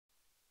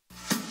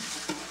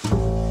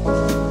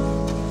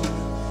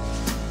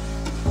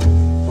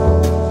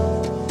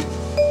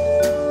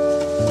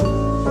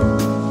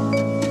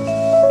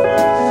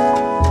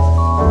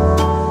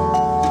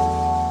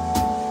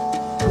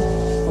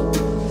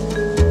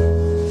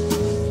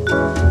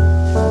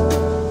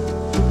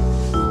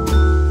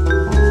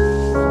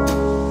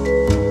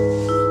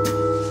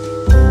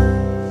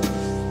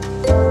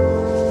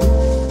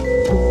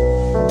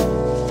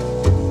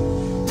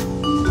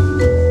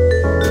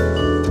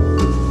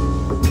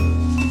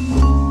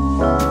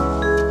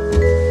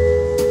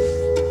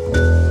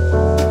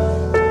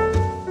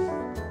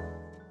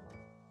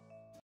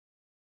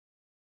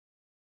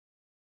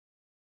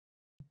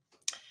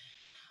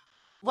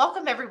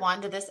everyone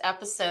to this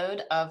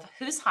episode of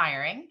Who's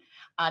Hiring.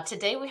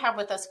 Today we have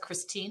with us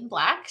Christine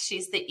Black.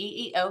 She's the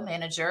EEO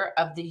manager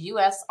of the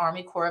U.S.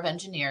 Army Corps of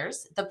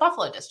Engineers, the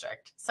Buffalo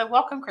District. So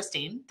welcome,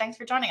 Christine. Thanks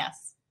for joining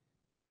us.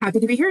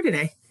 Happy to be here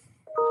today.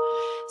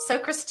 So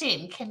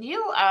Christine, can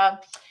you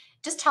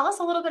just tell us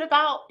a little bit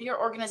about your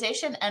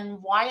organization and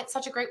why it's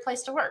such a great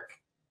place to work?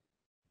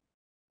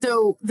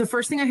 So the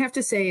first thing I have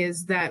to say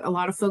is that a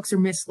lot of folks are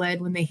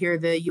misled when they hear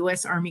the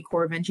U.S. Army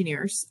Corps of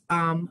Engineers.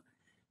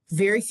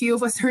 Very few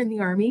of us are in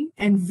the Army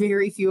and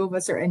very few of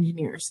us are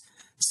engineers.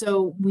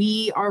 So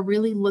we are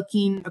really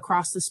looking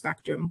across the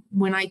spectrum.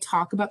 When I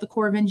talk about the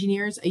Corps of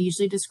Engineers, I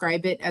usually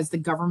describe it as the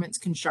government's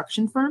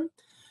construction firm.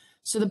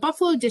 So the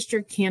Buffalo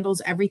District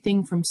handles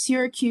everything from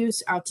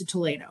Syracuse out to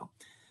Toledo.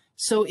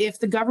 So if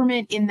the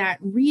government in that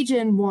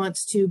region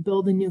wants to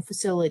build a new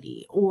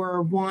facility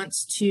or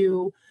wants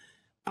to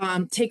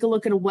take a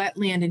look at a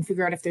wetland and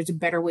figure out if there's a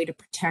better way to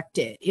protect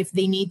it, if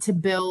they need to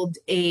build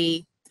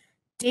a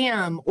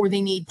dam or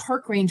they need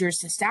park rangers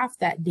to staff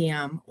that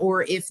dam,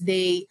 or if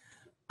they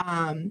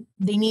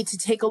need to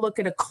take a look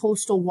at a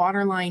coastal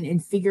water line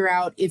and figure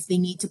out if they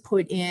need to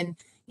put in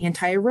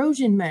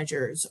anti-erosion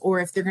measures, or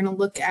if they're going to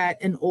look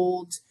at an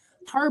old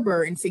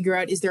harbor and figure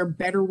out, is there a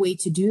better way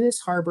to do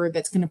this harbor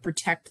that's going to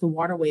protect the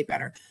waterway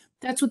better?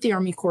 That's what the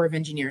Army Corps of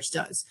Engineers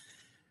does.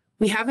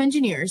 We have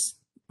engineers.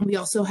 We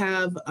also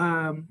have,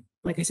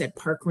 like I said,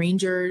 park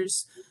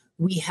rangers.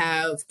 We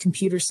have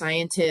computer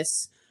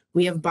scientists.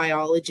 We have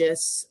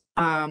biologists.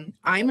 I'm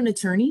an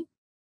attorney,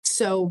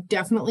 so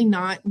definitely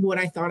not what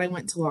I thought I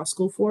went to law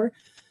school for.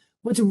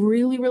 What's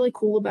really, really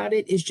cool about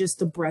it is just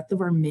the breadth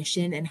of our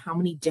mission and how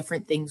many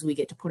different things we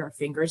get to put our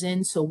fingers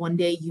in. So one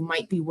day you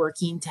might be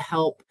working to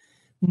help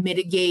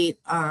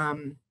mitigate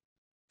the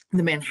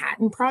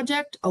Manhattan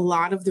Project. A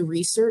lot of the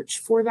research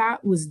for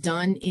that was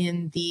done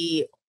in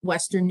the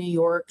Western New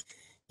York,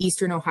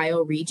 Eastern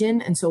Ohio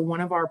region. And so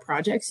one of our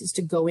projects is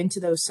to go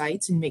into those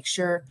sites and make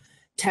sure,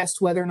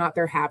 test whether or not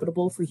they're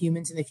habitable for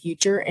humans in the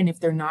future. And if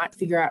they're not,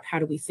 figure out how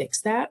do we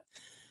fix that.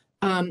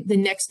 The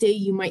next day,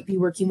 you might be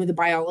working with a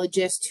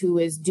biologist who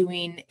is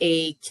doing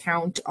a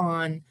count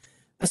on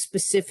a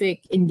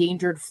specific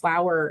endangered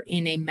flower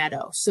in a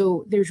meadow.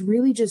 So there's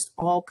really just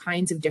all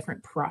kinds of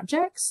different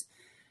projects.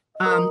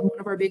 One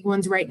of our big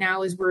ones right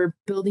now is we're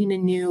building a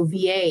new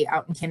VA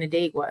out in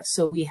Canandaigua.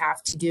 So we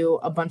have to do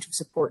a bunch of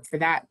support for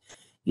that.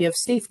 You have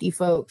safety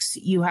folks,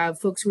 you have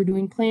folks who are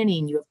doing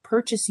planning, you have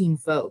purchasing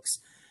folks.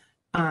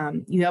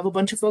 You have a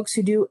bunch of folks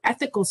who do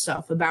ethical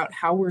stuff about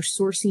how we're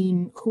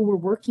sourcing who we're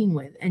working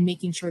with and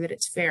making sure that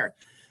it's fair.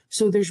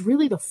 So there's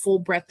really the full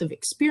breadth of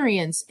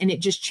experience, and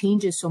it just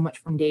changes so much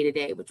from day to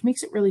day, which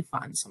makes it really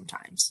fun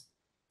sometimes.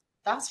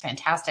 That's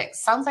fantastic.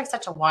 Sounds like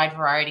such a wide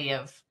variety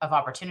of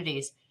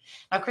opportunities.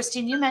 Now,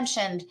 Christine, you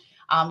mentioned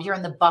you're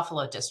in the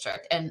Buffalo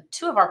District, and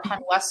two of our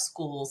Penn West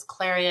schools,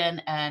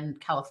 Clarion and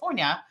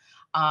California,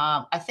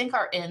 I think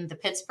are in the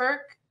Pittsburgh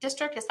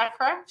District. Is that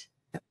correct?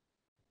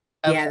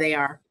 Okay. Yeah, they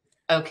are.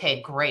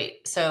 Okay,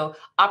 great. So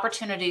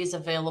opportunities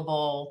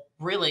available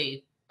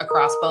really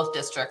across both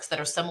districts that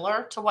are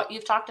similar to what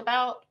you've talked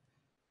about?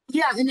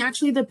 Yeah, and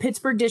actually the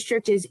Pittsburgh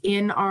District is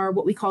in our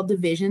what we call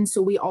division.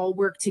 So we all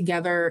work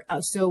together.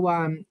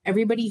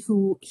 Everybody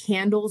who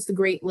handles the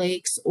Great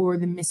Lakes or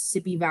the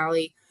Mississippi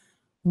Valley,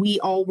 we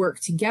all work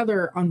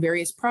together on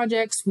various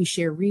projects. We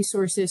share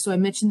resources. So I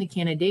mentioned the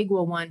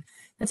Canandaigua one.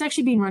 That's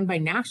actually being run by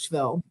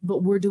Nashville,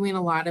 but we're doing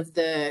a lot of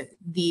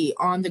the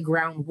on the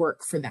ground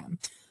work for them.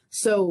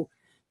 So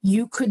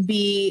you could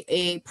be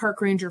a park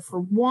ranger for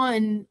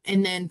one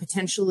and then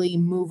potentially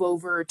move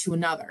over to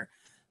another.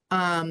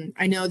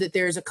 I know that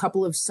there's a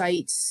couple of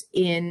sites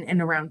in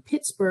and around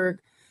Pittsburgh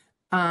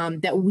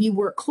that we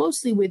work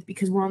closely with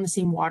because we're on the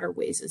same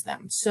waterways as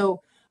them.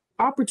 So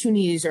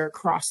opportunities are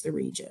across the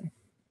region.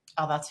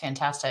 Oh, that's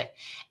fantastic.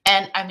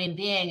 And I mean,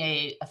 being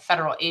a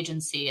federal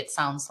agency, it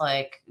sounds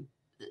like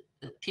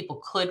people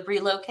could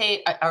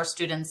relocate our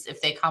students if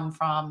they come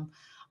from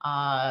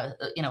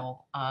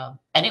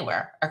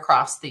anywhere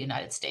across the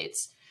United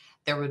States.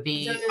 There would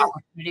be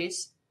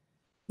opportunities.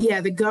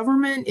 Yeah, the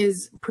government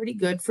is pretty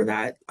good for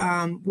that.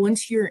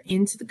 Once you're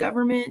into the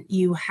government,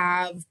 you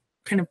have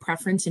kind of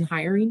preference in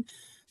hiring.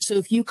 So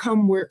if you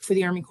come work for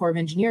the Army Corps of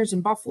Engineers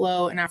in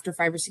Buffalo, and after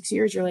 5 or 6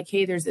 years, you're like,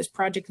 hey, there's this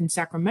project in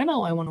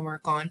Sacramento I want to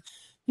work on,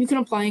 you can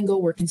apply and go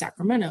work in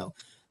Sacramento.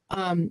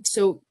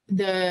 So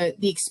the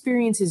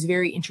experience is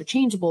very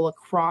interchangeable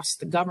across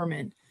the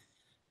government.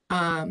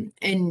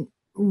 And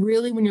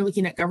really, when you're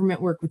looking at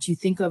government work, what you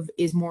think of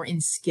is more in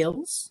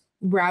skills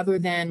rather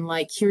than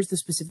like, here's the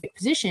specific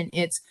position.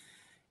 It's,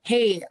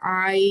 hey,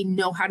 I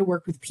know how to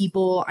work with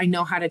people. I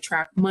know how to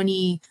track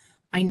money.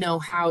 I know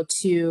how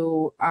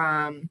to,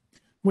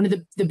 one of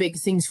the big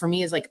things for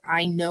me is like,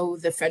 I know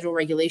the federal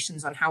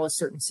regulations on how a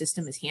certain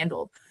system is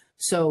handled.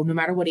 So no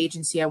matter what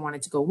agency I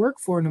wanted to go work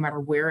for, no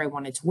matter where I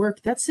wanted to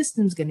work, that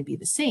system's going to be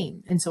the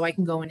same. And so I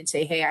can go in and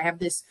say, hey, I have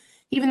this,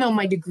 even though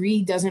my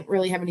degree doesn't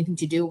really have anything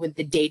to do with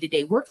the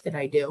day-to-day work that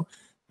I do,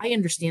 I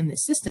understand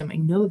this system. I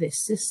know this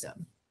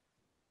system.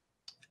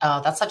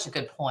 Oh, that's such a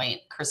good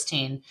point,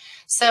 Christine.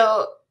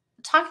 So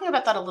talking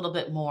about that a little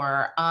bit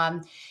more,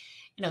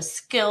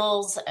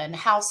 skills and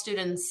how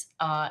students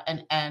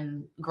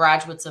and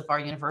graduates of our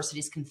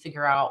universities can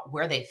figure out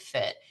where they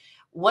fit.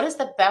 What is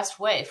the best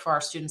way for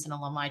our students and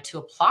alumni to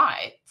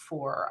apply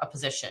for a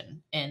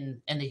position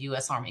in the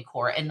U.S. Army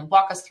Corps? And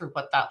walk us through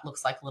what that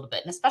looks like a little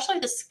bit, and especially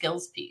the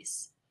skills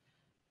piece.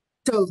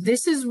 So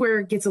this is where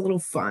it gets a little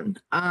fun.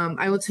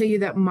 I will tell you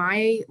that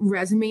my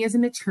resume as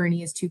an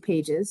attorney is 2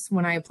 pages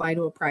when I apply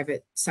to a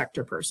private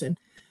sector person.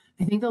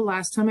 I think the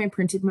last time I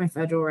printed my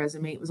federal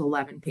resume, it was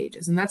 11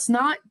 pages. And that's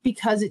not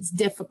because it's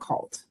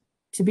difficult,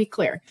 to be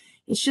clear.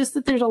 It's just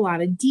that there's a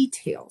lot of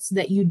details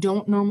that you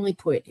don't normally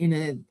put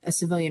in a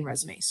civilian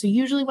resume. So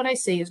usually what I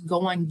say is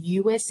go on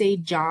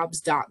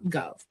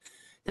usajobs.gov.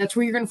 That's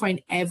where you're going to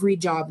find every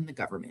job in the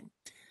government.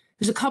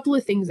 There's a couple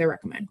of things I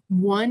recommend.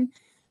 One,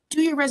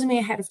 do your resume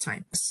ahead of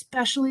time,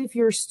 especially if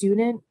you're a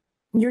student.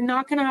 You're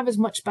not going to have as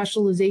much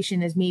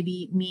specialization as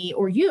maybe me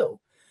or you,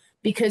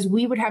 because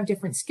we would have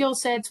different skill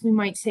sets. We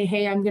might say,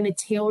 hey, I'm going to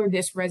tailor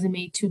this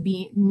resume to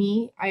be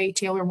me. I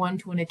tailor one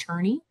to an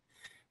attorney.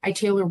 I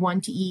tailor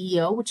one to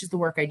EEO, which is the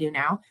work I do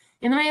now.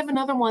 And then I have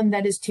another one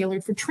that is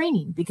tailored for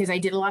training because I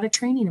did a lot of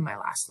training in my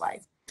last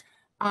life.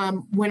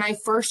 When I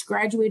first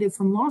graduated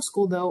from law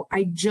school, though,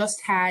 I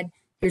just had,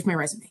 here's my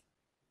resume.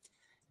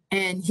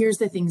 And here's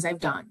the things I've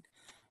done.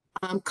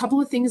 A couple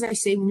of things I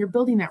say when you're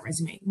building that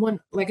resume. One,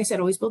 like I said,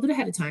 always build it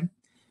ahead of time.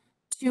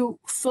 To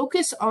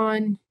focus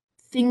on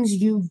things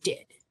you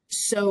did.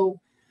 So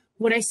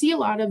what I see a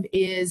lot of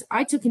is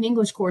I took an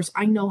English course.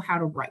 I know how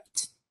to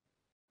write.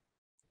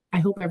 I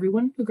hope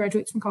everyone who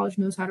graduates from college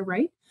knows how to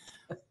write.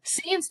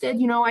 Say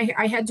instead,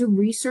 I had to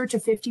research a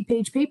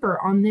 50-page paper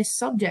on this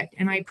subject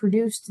and I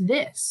produced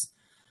this.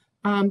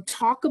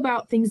 Talk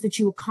about things that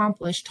you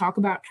accomplished. Talk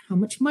about how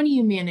much money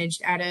you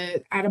managed at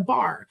a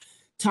bar.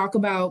 Talk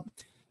about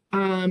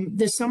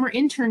the summer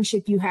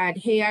internship you had.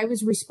 Hey, I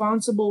was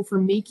responsible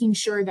for making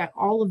sure that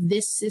all of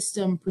this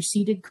system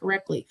proceeded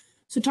correctly.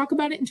 So talk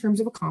about it in terms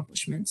of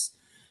accomplishments.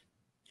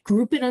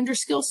 Group it under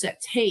skill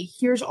sets. Hey,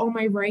 here's all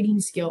my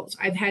writing skills.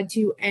 I've had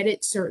to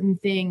edit certain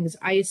things.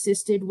 I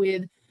assisted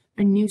with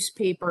a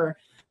newspaper.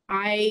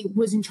 I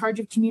was in charge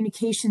of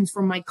communications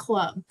for my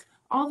club.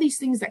 All these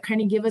things that kind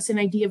of give us an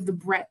idea of the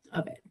breadth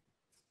of it.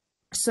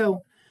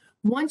 So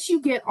once you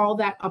get all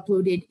that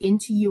uploaded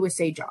into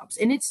USA Jobs,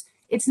 and it's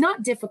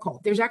not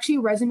difficult. There's actually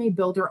a resume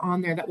builder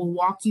on there that will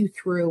walk you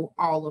through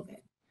all of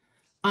it.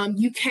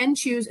 You can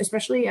choose,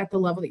 especially at the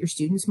level that your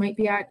students might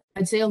be at.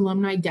 I'd say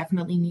alumni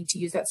definitely need to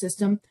use that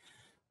system.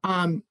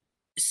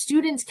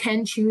 Students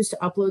can choose to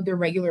upload their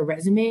regular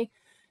resume.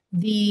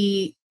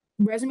 The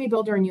resume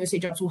builder in USA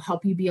Jobs will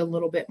help you be a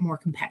little bit more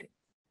competitive.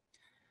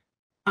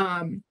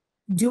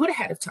 Do it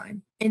ahead of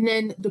time. And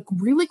then the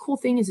really cool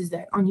thing is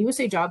that on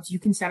USA Jobs, you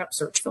can set up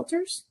search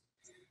filters.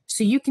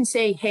 So you can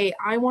say, hey,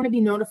 I want to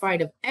be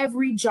notified of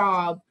every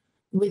job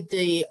with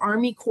the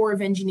Army Corps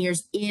of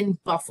Engineers in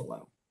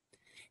Buffalo.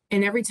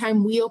 And every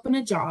time we open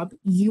a job,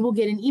 you will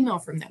get an email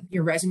from them.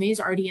 Your resume is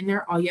already in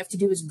there. All you have to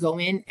do is go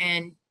in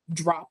and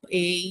drop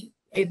the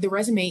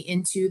resume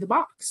into the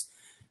box.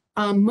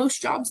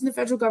 Most jobs in the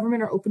federal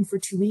government are open for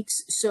 2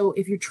 weeks. So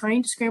if you're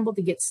trying to scramble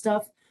to get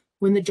stuff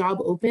when the job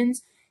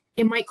opens,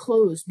 it might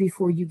close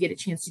before you get a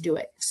chance to do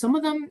it. Some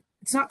of them,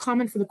 it's not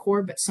common for the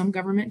Corps, but some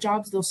government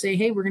jobs, they'll say,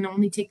 hey, we're going to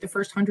only take the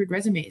first 100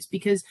 resumes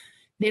because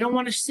they don't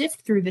want to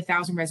sift through the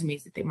 1,000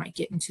 resumes that they might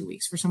get in 2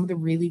 weeks for some of the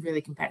really, really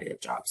competitive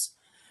jobs.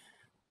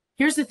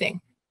 Here's the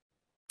thing.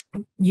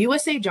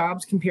 USA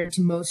Jobs, compared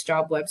to most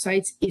job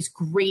websites, is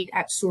great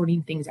at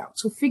sorting things out.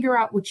 So figure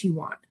out what you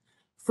want.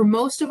 For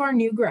most of our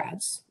new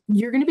grads,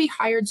 you're going to be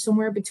hired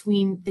somewhere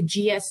between the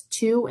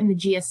GS2 and the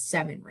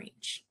GS7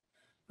 range.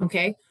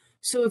 Okay?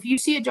 So if you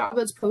see a job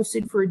that's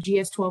posted for a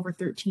GS12 or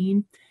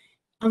 13,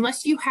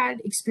 unless you had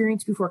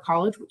experience before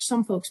college, which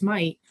some folks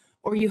might,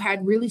 or you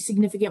had really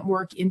significant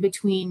work in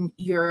between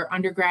your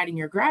undergrad and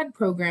your grad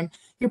program,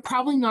 you're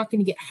probably not going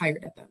to get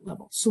hired at that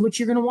level. So what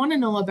you're going to want to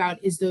know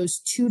about is those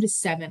 2 to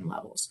 7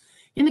 levels.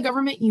 In the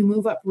government, you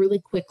move up really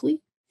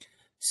quickly.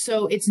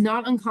 So it's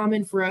not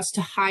uncommon for us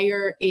to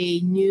hire a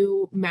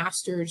new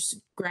master's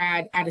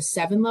grad at a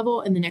 7 level,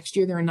 and the next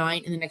year they're a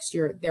 9, and the next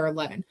year they're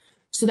 11.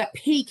 So that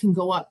pay can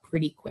go up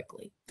pretty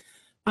quickly.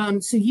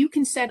 So you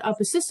can set up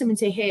a system and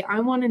say, hey, I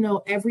want to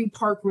know every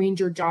park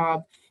ranger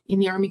job in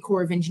the Army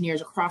Corps of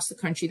Engineers across the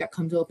country that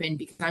comes open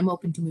because I'm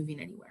open to moving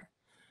anywhere.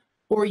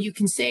 Or you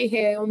can say,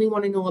 hey, I only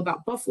want to know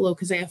about Buffalo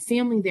because I have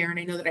family there and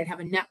I know that I'd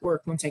have a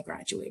network once I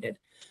graduated.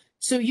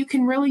 So you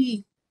can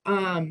really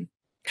kind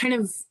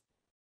of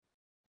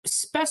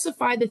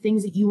specify the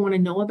things that you want to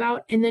know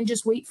about and then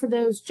just wait for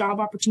those job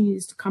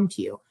opportunities to come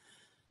to you.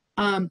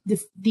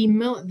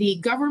 The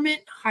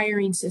government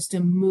hiring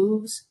system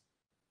moves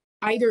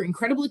either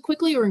incredibly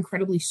quickly or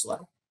incredibly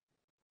slow.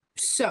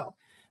 So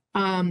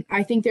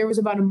I think there was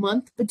about a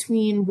month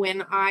between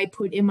when I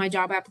put in my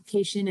job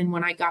application and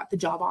when I got the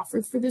job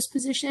offer for this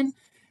position.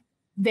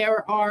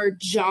 There are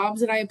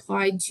jobs that I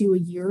applied to a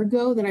year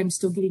ago that I'm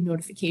still getting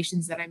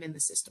notifications that I'm in the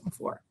system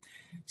for.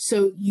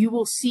 So you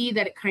will see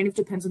that it kind of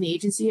depends on the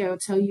agency. I will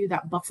tell you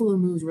that Buffalo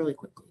moves really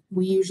quickly.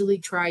 We usually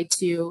try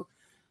to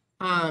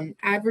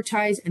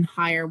advertise and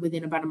hire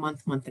within about a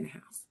month, month and a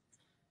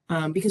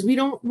half, because we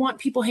don't want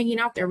people hanging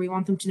out there. We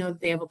want them to know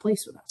that they have a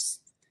place with us.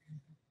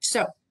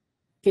 So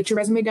get your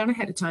resume done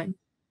ahead of time.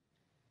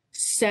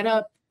 Set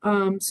up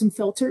some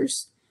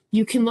filters.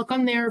 You can look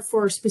on there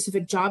for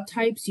specific job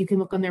types. You can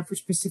look on there for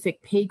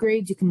specific pay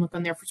grades. You can look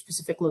on there for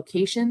specific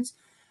locations.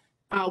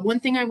 One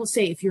thing I will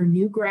say, if you're a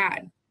new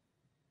grad,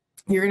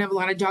 you're going to have a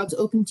lot of jobs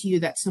open to you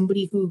that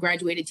somebody who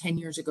graduated 10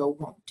 years ago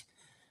won't.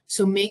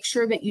 So make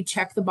sure that you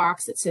check the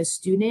box that says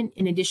student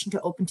in addition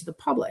to open to the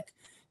public,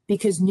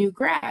 because new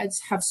grads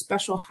have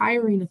special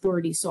hiring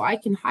authority. So I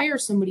can hire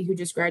somebody who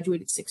just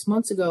graduated 6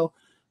 months ago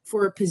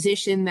for a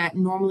position that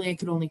normally I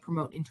could only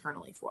promote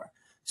internally for.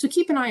 So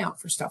keep an eye out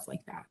for stuff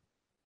like that.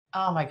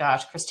 Oh my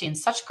gosh, Christine,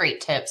 such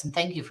great tips. And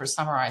thank you for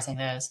summarizing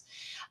those.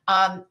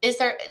 Is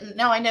there,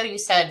 now I know you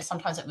said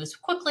sometimes it moves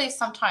quickly,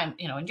 sometimes,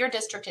 you know, in your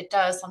district it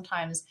does,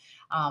 sometimes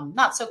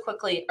not so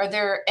quickly. Are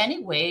there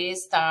any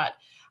ways that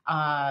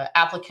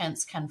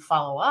applicants can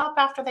follow up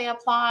after they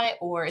apply,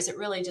 or is it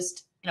really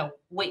just, you know,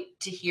 wait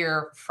to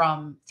hear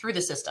from through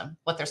the system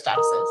what their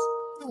status is?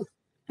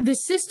 The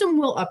system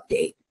will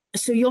update.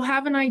 So you'll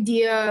have an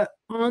idea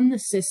on the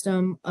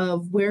system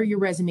of where your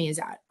resume is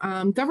at.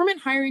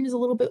 Government hiring is a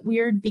little bit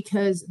weird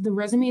because the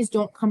resumes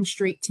don't come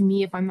straight to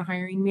me if I'm the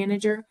hiring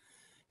manager.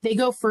 They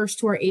go first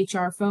to our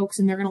HR folks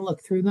and they're going to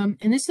look through them.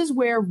 And this is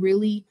where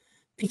really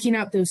picking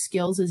out those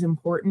skills is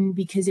important,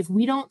 because if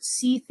we don't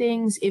see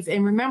things,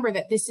 and remember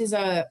that this is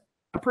a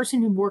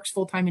person who works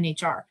full-time in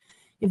HR.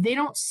 If they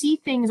don't see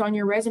things on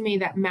your resume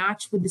that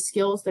match with the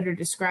skills that are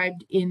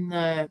described in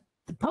the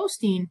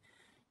posting,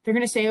 they're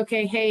going to say,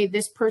 okay, hey,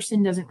 this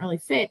person doesn't really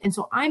fit. And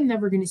so I'm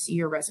never going to see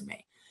your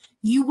resume.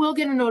 You will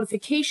get a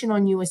notification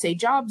on USA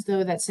Jobs,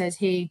 though, that says,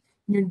 hey,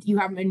 you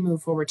haven't been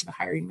moved forward to the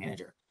hiring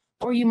manager.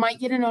 Or you might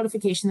get a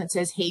notification that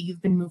says, hey,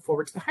 you've been moved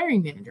forward to the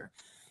hiring manager.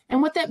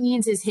 And what that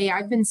means is, hey,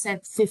 I've been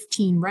sent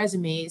 15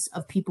 resumes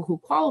of people who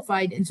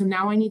qualified. And so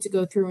now I need to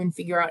go through and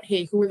figure out,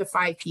 hey, who are the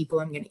 5 people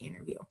I'm going to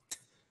interview?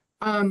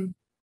 I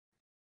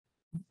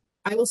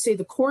will say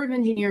the Corps of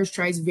Engineers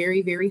tries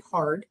very, very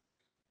hard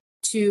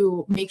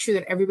to make sure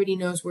that everybody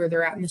knows where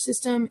they're at in the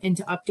system and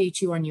to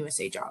update you on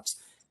USA Jobs.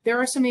 There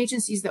are some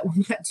agencies that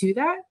will not do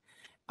that.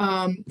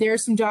 There are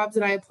some jobs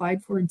that I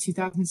applied for in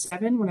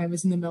 2007 when I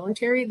was in the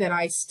military that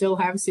I still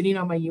have sitting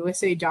on my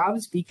USA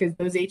Jobs because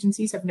those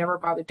agencies have never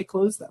bothered to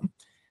close them.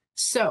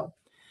 So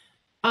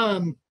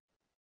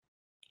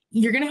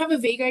you're going to have a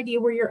vague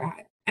idea where you're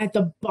at. At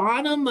the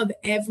bottom of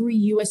every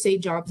USA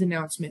Jobs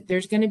announcement,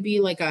 there's going to be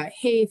like a,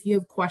 hey, if you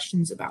have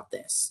questions about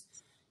this,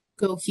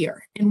 go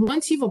here. And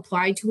once you've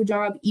applied to a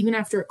job, even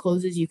after it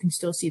closes, you can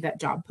still see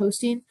that job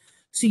posting.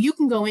 So you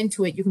can go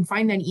into it, you can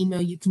find that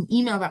email, you can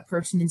email that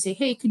person and say,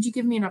 hey, could you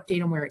give me an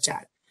update on where it's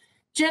at?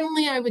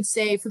 Generally, I would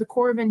say for the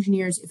Corps of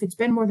Engineers, if it's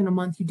been more than a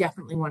month, you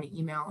definitely want to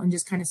email and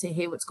just kind of say,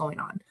 hey, what's going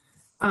on?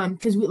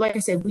 Because like I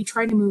said, we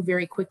try to move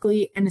very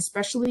quickly, and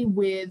especially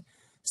with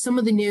some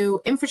of the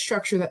new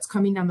infrastructure that's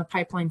coming down the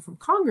pipeline from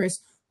Congress,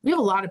 we have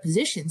a lot of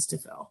positions to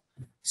fill.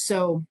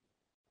 So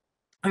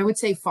I would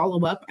say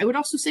follow up. I would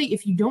also say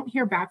if you don't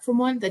hear back from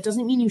one, that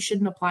doesn't mean you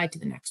shouldn't apply to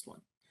the next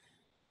one.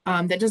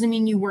 That doesn't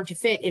mean you weren't a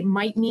fit. It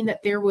might mean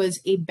that there was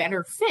a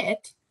better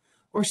fit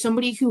or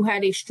somebody who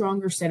had a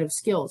stronger set of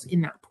skills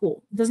in that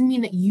pool. It doesn't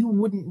mean that you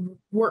wouldn't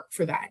work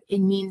for that. It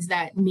means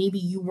that maybe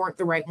you weren't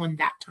the right one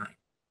that time.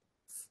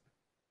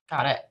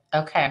 Got it.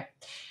 Okay.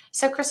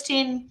 So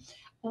Christine,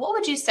 what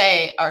would you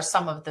say are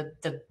some of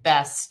the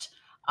best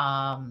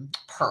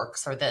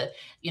perks or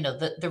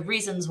the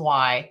reasons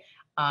why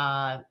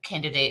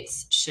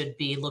candidates should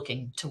be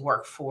looking to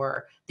work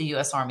for the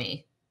U.S.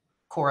 Army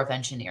Corps of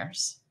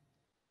Engineers?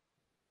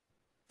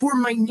 For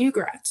my new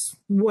grads,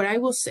 what I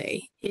will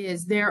say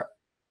is there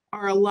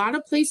are a lot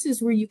of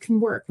places where you can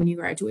work when you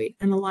graduate,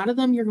 and a lot of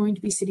them you're going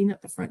to be sitting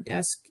at the front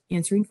desk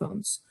answering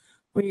phones,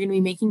 or you're going to be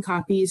making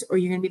copies, or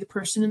you're going to be the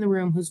person in the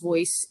room whose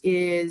voice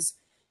is,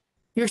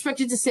 you're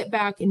expected to sit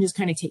back and just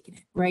kind of taking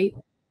it, right?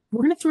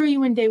 We're going to throw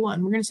you in day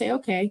one. We're going to say,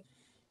 okay,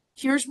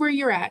 here's where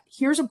you're at.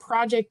 Here's a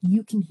project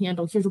you can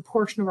handle. Here's a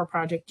portion of our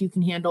project you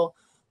can handle.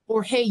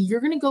 Or, hey,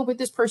 you're going to go with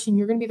this person.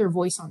 You're going to be their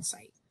voice on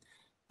site.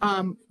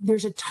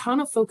 There's a ton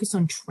of focus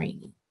on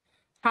training.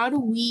 How do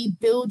we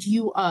build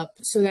you up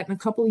so that in a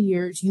couple of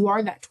years you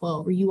are that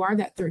 12 or you are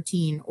that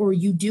 13 or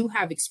you do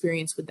have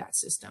experience with that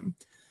system?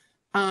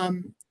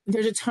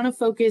 There's a ton of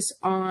focus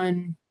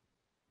on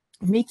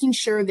making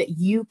sure that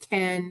you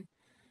can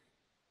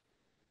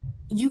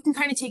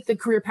kind of take the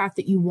career path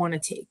that you want to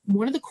take.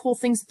 One of the cool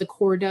things that the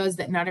Corps does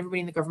that not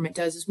everybody in the government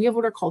does is we have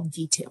what are called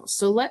details.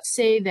 So let's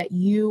say that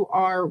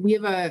we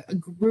have a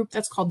group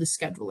that's called the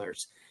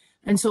schedulers.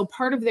 And so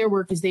part of their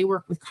work is they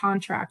work with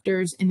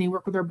contractors and they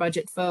work with our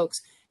budget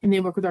folks and they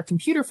work with our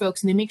computer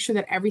folks and they make sure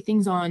that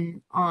everything's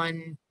on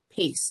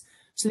pace.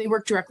 So they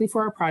work directly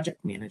for our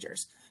project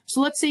managers.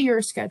 So let's say you're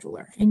a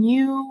scheduler and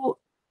you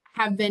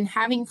have been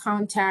having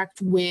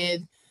contact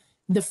with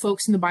the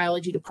folks in the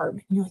biology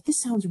department. And you're like,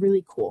 this sounds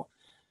really cool.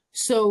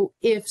 So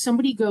if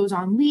somebody goes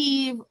on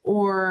leave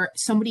or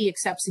somebody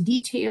accepts a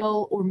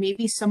detail or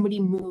maybe somebody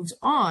moves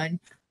on,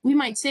 we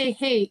might say,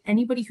 hey,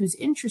 anybody who's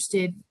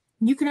interested,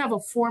 you can have a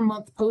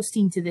 4-month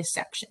posting to this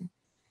section.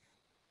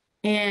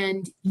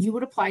 And you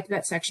would apply to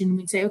that section and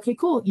we'd say, okay,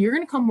 cool. You're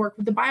going to come work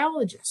with the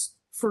biologist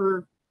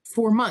for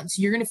 4 months.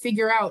 You're going to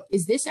figure out,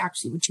 is this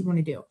actually what you want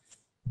to do?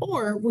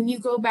 Or when you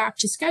go back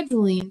to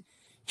scheduling,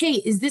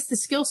 hey, is this the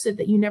skill set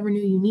that you never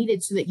knew you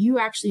needed so that you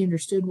actually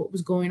understood what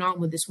was going on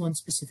with this one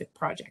specific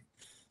project?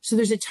 So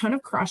there's a ton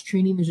of cross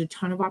training. There's a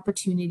ton of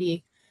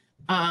opportunity.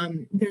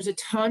 There's a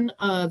ton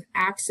of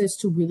access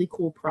to really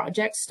cool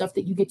projects, stuff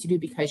that you get to do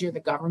because you're the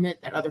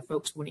government that other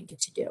folks wouldn't get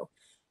to do.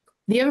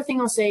 The other thing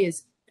I'll say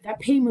is that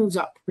pay moves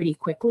up pretty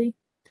quickly,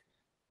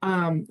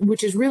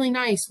 which is really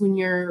nice when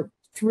you're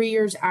 3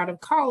 years out of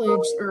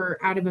college or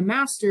out of a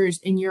master's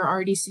and you're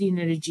already sitting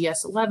at a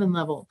GS-11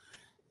 level.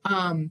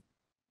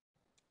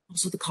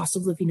 Also, the cost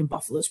of living in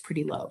Buffalo is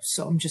pretty low,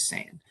 so I'm just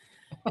saying.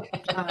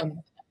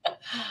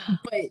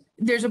 But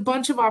there's a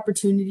bunch of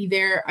opportunity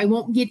there. I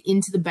won't get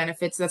into the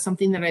benefits. That's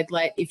something that I'd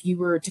let, if you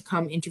were to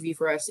come interview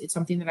for us, it's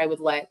something that I would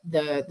let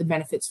the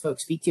benefits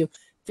folks speak to.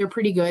 They're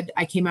pretty good.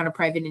 I came out of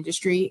private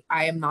industry.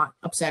 I am not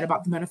upset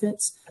about the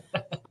benefits.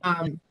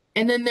 And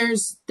then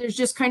there's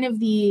just kind of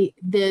the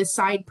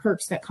side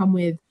perks that come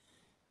with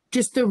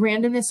just the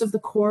randomness of the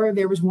Corps.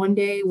 There was one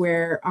day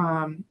where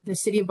the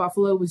city of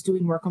Buffalo was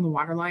doing work on the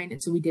water line,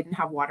 and so we didn't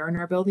have water in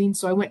our building.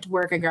 So I went to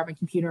work, I grabbed my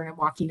computer, and I'm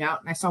walking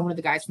out, and I saw one of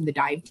the guys from the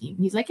dive team.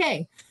 He's like,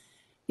 hey,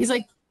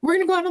 we're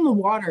going to go out on the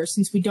water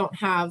since we don't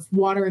have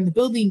water in the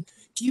building.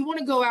 Do you want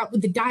to go out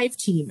with the dive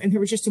team? And there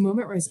was just a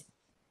moment where I was like,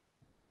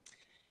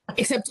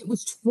 except it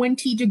was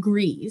 20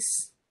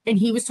 degrees, and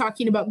he was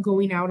talking about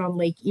going out on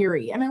Lake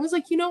Erie. And I was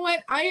like, you know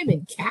what? I am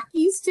in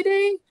khakis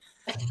today.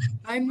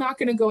 I'm not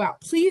going to go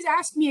out. Please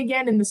ask me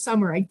again in the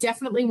summer. I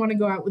definitely want to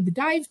go out with the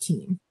dive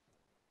team,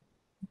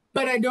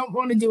 but I don't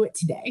want to do it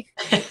today.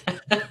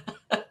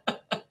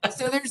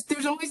 So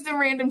there's always the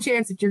random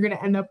chance that you're going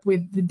to end up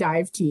with the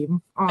dive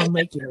team on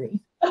Lake Erie.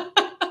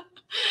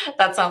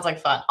 That sounds like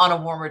fun on a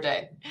warmer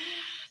day.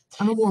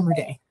 On a warmer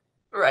day.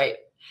 Right.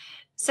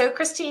 So,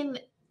 Christine,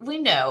 we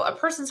know a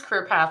person's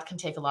career path can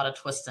take a lot of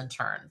twists and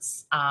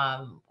turns.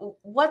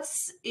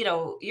 What's,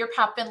 your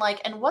path been like,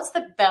 and what's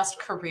the best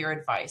career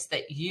advice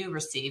that you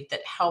received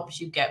that helps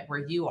you get where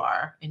you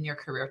are in your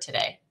career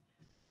today?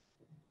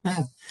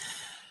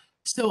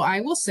 So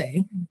I will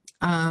say,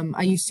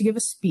 I used to give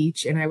a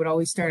speech and I would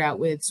always start out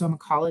with, so I'm a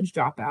college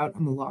dropout,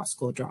 I'm a law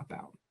school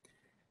dropout,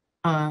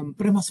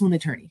 but I'm also an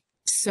attorney.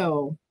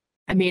 So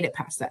I made it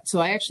past that. So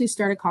I actually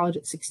started college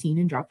at 16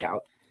 and dropped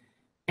out.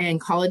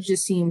 And college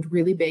just seemed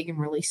really big and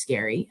really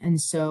scary.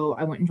 And so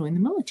I went and joined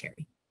the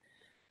military.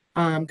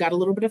 Got a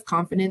little bit of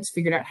confidence,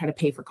 figured out how to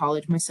pay for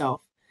college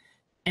myself,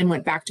 and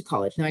went back to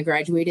college. Now I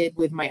graduated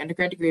with my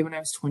undergrad degree when I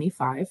was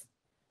 25.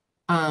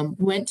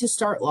 Went to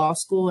start law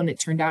school, and it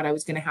turned out I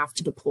was going to have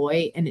to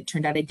deploy. And it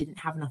turned out I didn't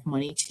have enough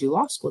money to do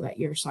law school that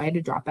year. So I had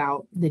to drop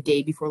out the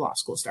day before law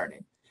school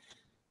started.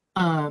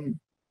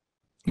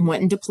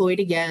 Went and deployed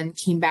again,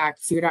 came back,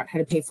 figured out how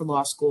to pay for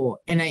law school.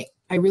 And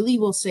I really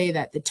will say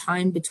that the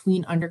time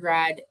between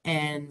undergrad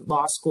and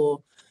law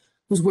school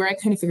was where I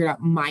kind of figured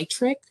out my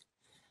trick.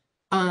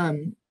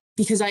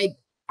 Because I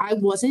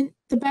wasn't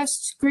the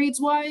best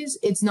grades wise.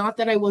 It's not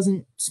that I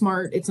wasn't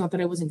smart. It's not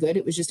that I wasn't good.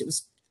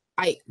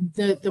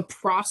 The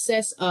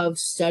process of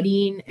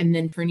studying and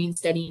then turning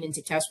studying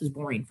into tests was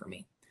boring for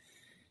me.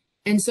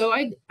 And so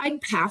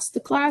I'd passed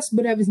the class,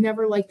 but I was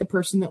never like the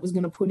person that was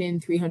going to put in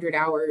 300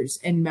 hours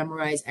and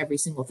memorize every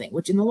single thing,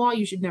 which in the law,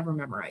 you should never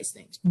memorize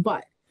things.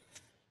 But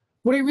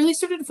what I really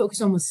started to focus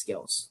on was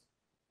skills.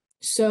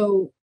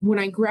 So when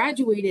I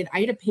graduated, I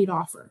had a paid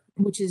offer,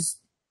 which is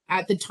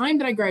at the time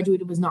that I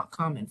graduated was not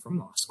common from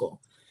law school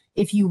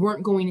if you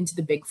weren't going into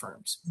the big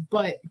firms.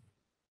 But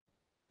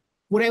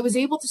what I was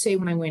able to say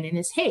when I went in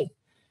is, hey,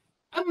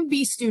 I'm a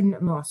B student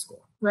in law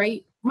school,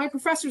 right? My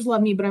professors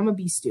love me, but I'm a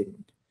B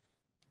student.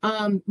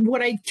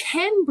 What I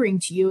can bring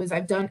to you is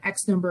I've done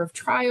X number of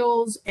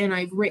trials and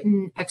I've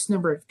written X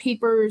number of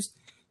papers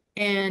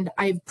and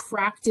I've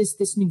practiced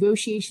this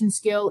negotiation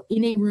skill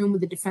in a room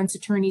with a defense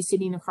attorney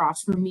sitting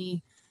across from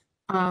me.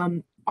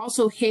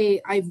 Also,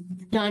 hey,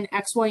 I've done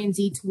X, Y, and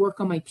Z to work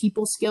on my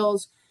people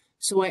skills.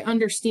 So I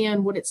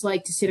understand what it's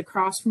like to sit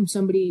across from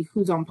somebody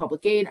who's on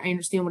public aid. I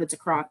understand what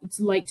it's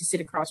like to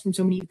sit across from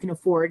somebody who can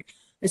afford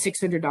a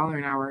 $600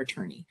 an hour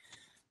attorney.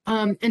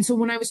 And so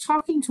when I was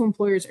talking to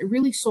employers, I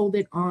really sold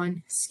it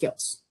on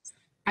skills.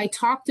 I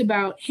talked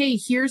about, hey,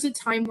 here's a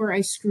time where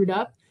I screwed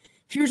up.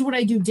 Here's what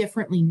I do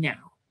differently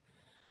now.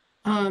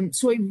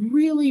 So I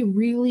really,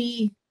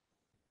 really,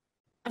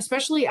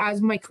 especially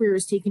as my career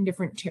has taken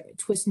different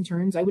twists and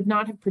turns, I would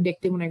not have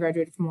predicted when I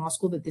graduated from law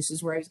school that this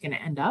is where I was going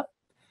to end up.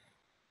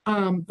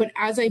 But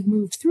as I've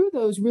moved through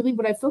those, really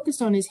what I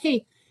focused on is,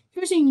 hey,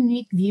 here's a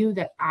unique view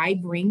that I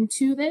bring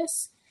to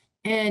this.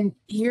 And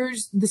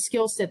here's the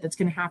skill set that's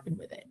going to happen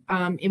with it.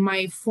 In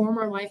my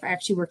former life, I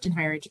actually worked in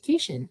higher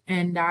education,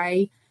 and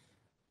I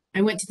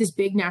went to this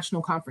big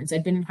national conference.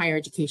 I'd been in higher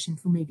education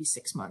for maybe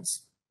 6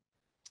 months.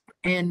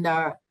 And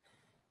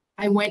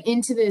I went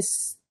into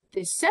this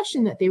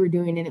session that they were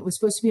doing, and it was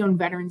supposed to be on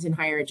veterans in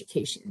higher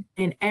education.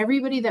 And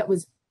everybody that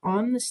was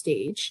on the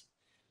stage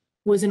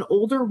was an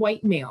older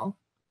white male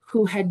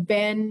who had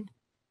been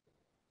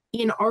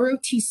in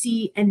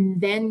ROTC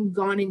and then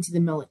gone into the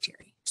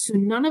military. So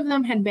none of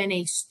them had been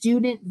a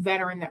student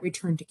veteran that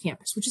returned to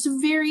campus, which is a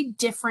very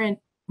different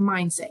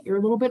mindset. You're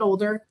a little bit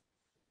older.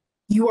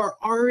 You are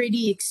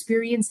already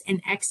experienced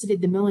and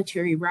exited the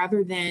military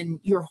rather than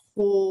your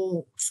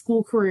whole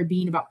school career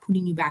being about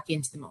putting you back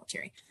into the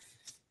military.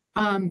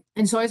 And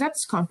so I was at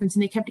this conference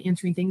and they kept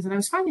answering things. And I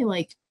was finally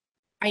like,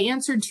 I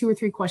answered 2 or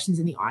 3 questions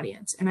in the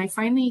audience. And I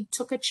finally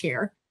took a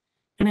chair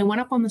and I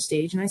went up on the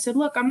stage and I said,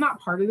 look, I'm not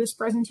part of this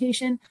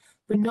presentation,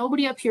 but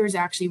nobody up here is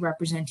actually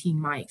representing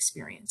my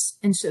experience.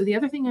 And so the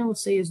other thing I will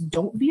say is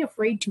don't be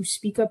afraid to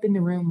speak up in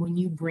the room when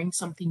you bring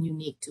something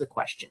unique to the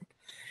question.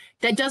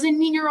 That doesn't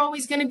mean you're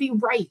always going to be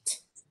right,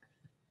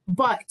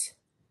 but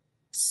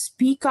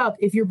speak up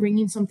if you're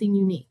bringing something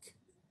unique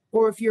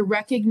or if you're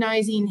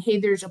recognizing, hey,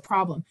 there's a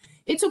problem.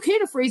 It's okay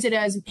to phrase it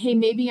as, hey,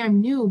 maybe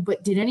I'm new,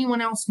 but did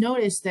anyone else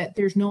notice that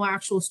there's no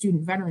actual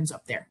student veterans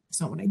up there?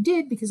 It's not what I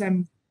did because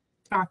I'm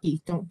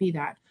cocky. Don't be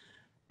that.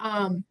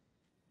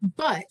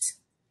 But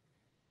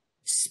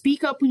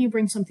speak up when you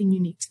bring something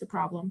unique to the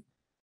problem.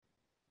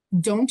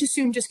 Don't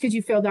assume just because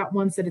you failed out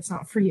once that it's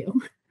not for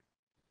you.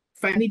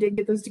 Finally did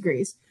get those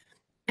degrees.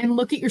 And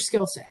look at your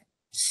skill set.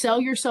 Sell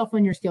yourself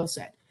on your skill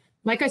set.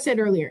 Like I said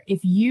earlier,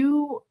 if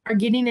you are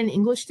getting an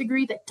English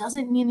degree, that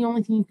doesn't mean the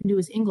only thing you can do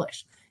is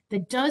English.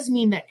 That does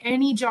mean that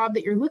any job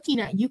that you're looking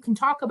at, you can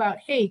talk about,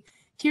 hey,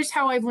 here's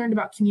how I've learned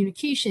about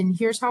communication.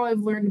 Here's how I've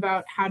learned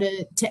about how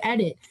to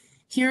edit.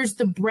 Here's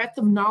the breadth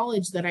of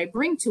knowledge that I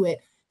bring to it.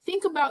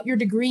 Think about your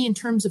degree in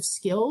terms of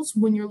skills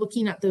when you're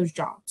looking at those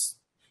jobs.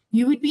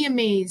 You would be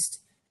amazed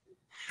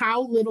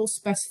how little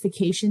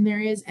specification there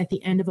is at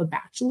the end of a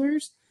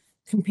bachelor's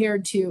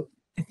compared to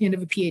at the end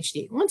of a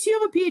PhD. Once you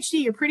have a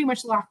PhD, you're pretty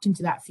much locked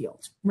into that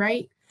field,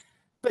 right?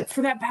 But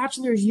for that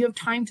bachelor's, you have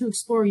time to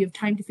explore. You have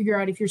time to figure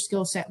out if your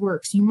skill set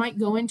works. You might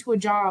go into a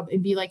job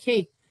and be like,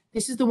 hey,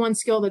 this is the one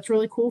skill that's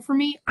really cool for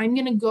me. I'm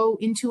going to go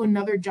into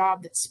another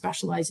job that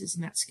specializes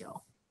in that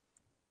skill.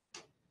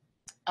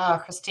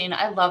 Christine,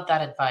 I love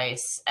that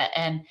advice.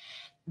 And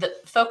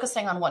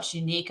focusing on what's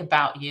unique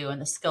about you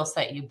and the skill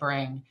set you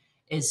bring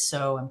is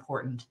so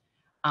important.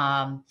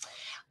 I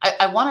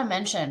want to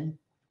mention,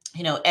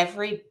 you know,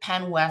 every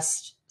Penn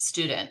West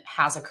student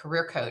has a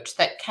career coach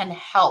that can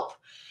help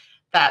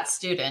that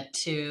student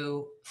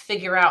to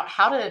figure out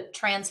how to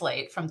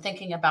translate from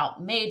thinking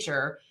about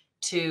major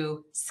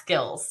to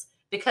skills,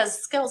 because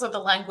skills are the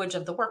language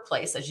of the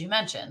workplace, as you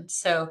mentioned.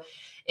 So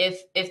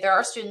if there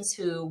are students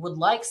who would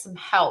like some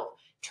help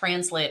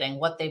translating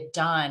what they've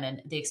done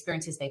and the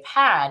experiences they've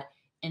had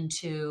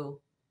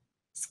into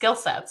skill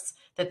sets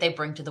that they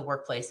bring to the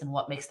workplace and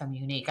what makes them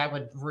unique, I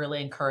would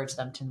really encourage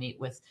them to meet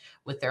with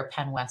their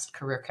Penn West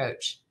career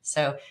coach.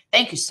 So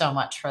thank you so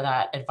much for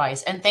that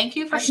advice. And thank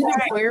you for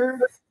sharing.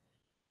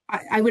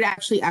 I would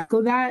actually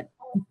echo that.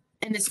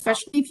 And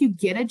especially if you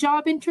get a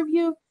job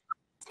interview,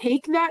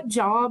 take that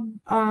job,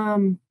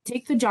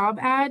 take the job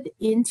ad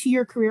into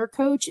your career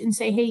coach and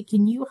say, hey,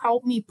 can you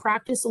help me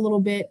practice a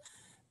little bit?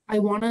 I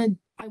want to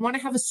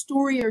have a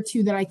story or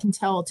 2 that I can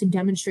tell to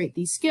demonstrate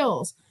these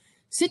skills.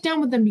 Sit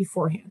down with them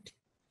beforehand.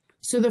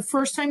 So the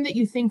first time that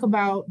you think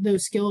about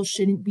those skills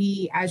shouldn't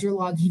be as you're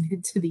logging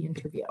into the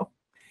interview.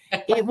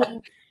 It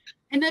will,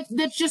 and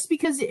that's just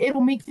because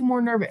it'll make you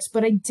more nervous.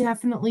 But I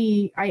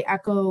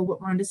echo what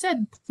Rhonda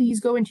said. Please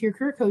go into your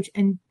career coach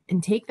and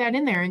take that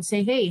in there and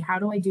say, hey, how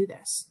do I do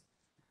this?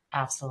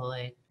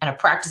 Absolutely. And a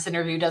practice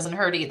interview doesn't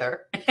hurt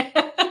either.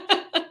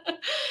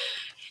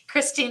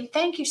 Christine,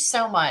 thank you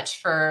so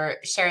much for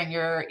sharing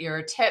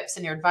your tips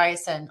and your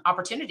advice and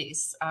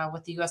opportunities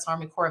with the U.S.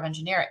 Army Corps of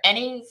Engineers.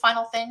 Any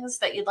final things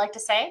that you'd like to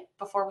say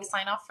before we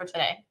sign off for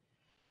today?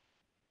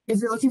 If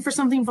you're looking for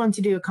something fun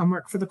to do, come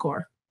work for the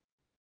Corps.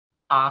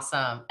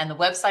 Awesome. And the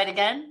website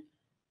again?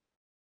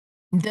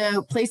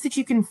 The place that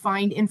you can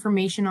find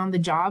information on the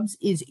jobs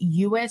is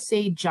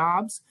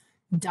usajobs.gov.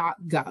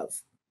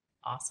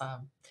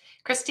 Awesome.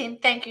 Christine,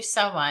 thank you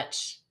so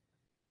much.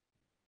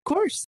 Of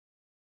course.